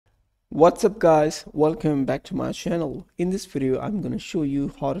What's up guys, welcome back to my channel. In this video I'm gonna show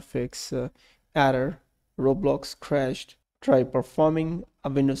you how to fix error Roblox crashed try performing a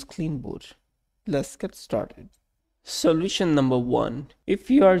Windows clean boot. Let's get started. Solution number 1. If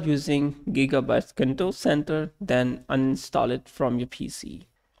you are using Gigabyte Control Center, then uninstall it from your PC,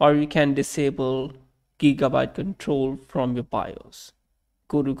 or you can disable Gigabyte Control from your BIOS.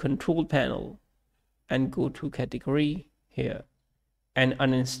 Go to Control Panel and go to Category here and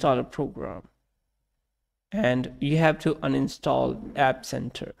uninstall a program, and you have to uninstall App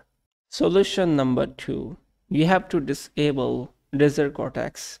Center. Solution number 2, you have to disable Razer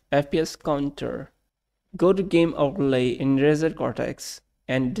Cortex FPS counter. Go to game overlay in Razer Cortex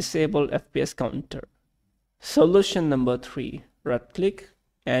and disable FPS counter. Solution number 3, right click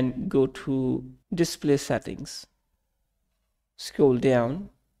and go to display settings. Scroll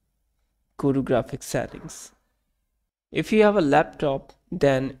down, go to graphics settings. If you have a laptop,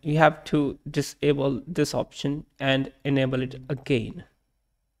 then you have to disable this option and enable it again.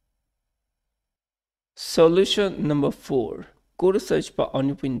 Solution number 4. Go to search bar on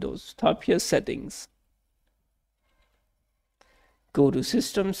your Windows. Type here settings. Go to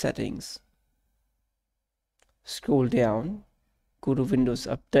system settings. Scroll down. Go to Windows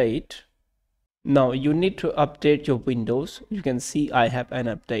Update. Now you need to update your Windows. You can see I have an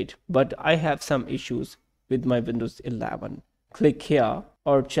update, but I have some issues with my Windows 11. Click here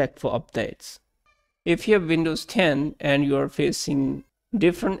or check for updates. If you have Windows 10 and you are facing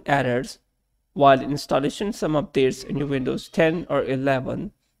different errors while installation some updates in your Windows 10 or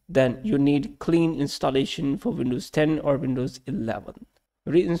 11, then you need clean installation for Windows 10 or Windows 11.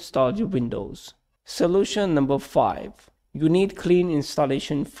 Reinstall your Windows. Solution number 5. You need clean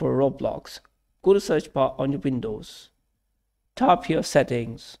installation for Roblox. Go to search bar on your Windows. Tap here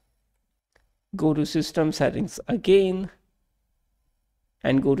settings. Go to system settings again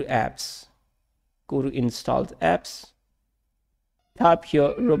and go to apps. Go to installed apps. Tap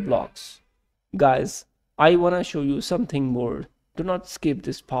here Roblox. Guys, I wanna show you something more. Do not skip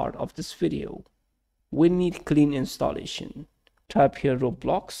this part of this video. We need clean installation. Tap here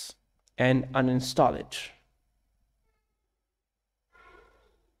Roblox and uninstall it.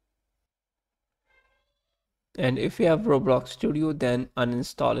 And if you have Roblox Studio, then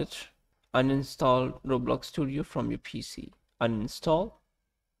uninstall it. Uninstall Roblox Studio from your PC. Uninstall.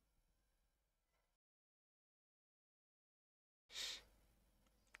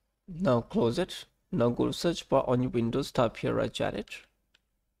 Now close it. Now go to search bar on your Windows. Type here regedit.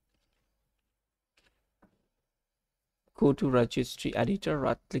 Go to registry editor.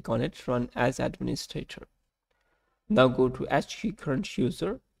 Right click on it. Run as administrator. Now go to HK current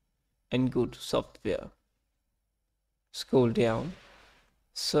user and go to software. Scroll down.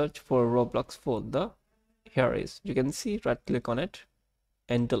 Search for Roblox folder. Here is, you can see, right click on it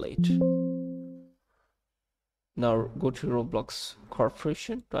and delete. Now go to Roblox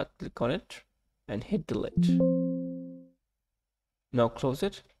Corporation, right click on it and hit delete. Now close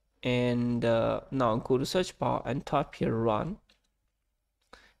it and now go to search bar and type here run.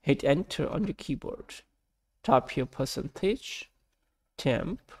 Hit enter on your keyboard. Type here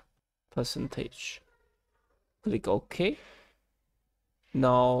 %temp %. Click OK.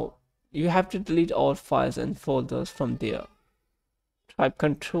 Now you have to delete all files and folders from there. Type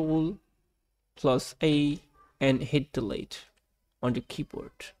Ctrl+A and hit delete on your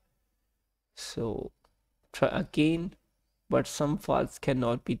keyboard. So try again, but some files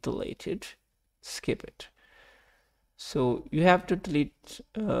cannot be deleted. Skip it. So you have to delete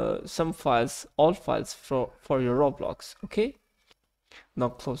some files, all files for your Roblox. Okay. Now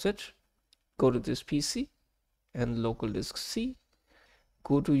close it. Go to this PC and local disk C.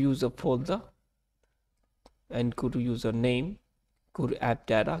 Go to user folder and go to user name. Go to app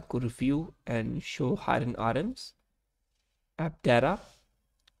data, go to view and show hidden items. App data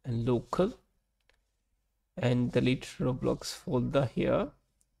and local, and delete Roblox folder here.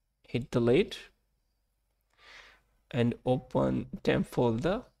 Hit delete and open temp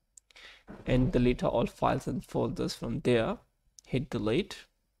folder and delete all files and folders from there. Hit delete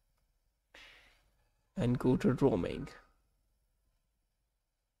and go to roaming.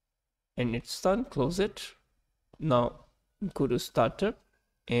 And it's done. Close it. Now go to startup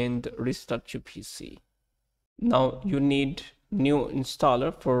and restart your PC. Now you need new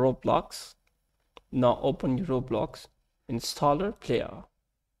installer for Roblox. Now open your Roblox installer player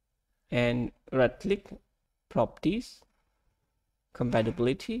and right click properties,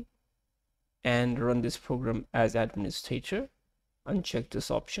 compatibility, and run this program as administrator. Uncheck this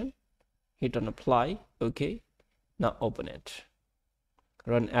option, hit on apply. Okay, now open it.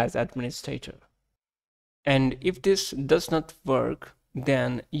 Run as administrator. And if this does not work,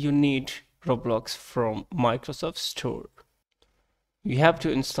 then you need Roblox from Microsoft Store. You have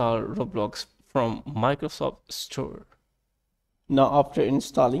to install Roblox from Microsoft Store. Now after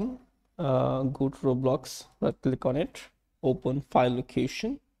installing, go to Roblox, right click on it, open file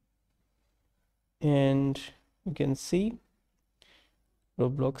location, and you can see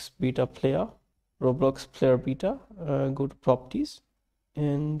Roblox beta player, Roblox player beta. Go to properties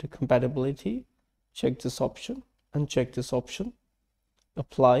and compatibility, check this option, uncheck this option,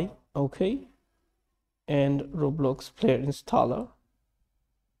 apply, okay, and Roblox player installer,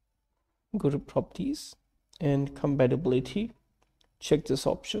 go to properties and compatibility, check this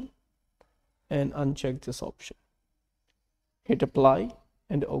option and uncheck this option, hit apply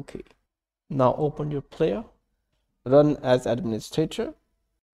and okay. Now open your player, run as administrator.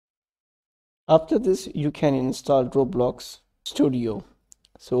 After this you can install Roblox Studio.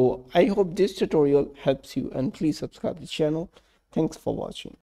 So I hope this tutorial helps you, and please subscribe to the channel. Thanks for watching.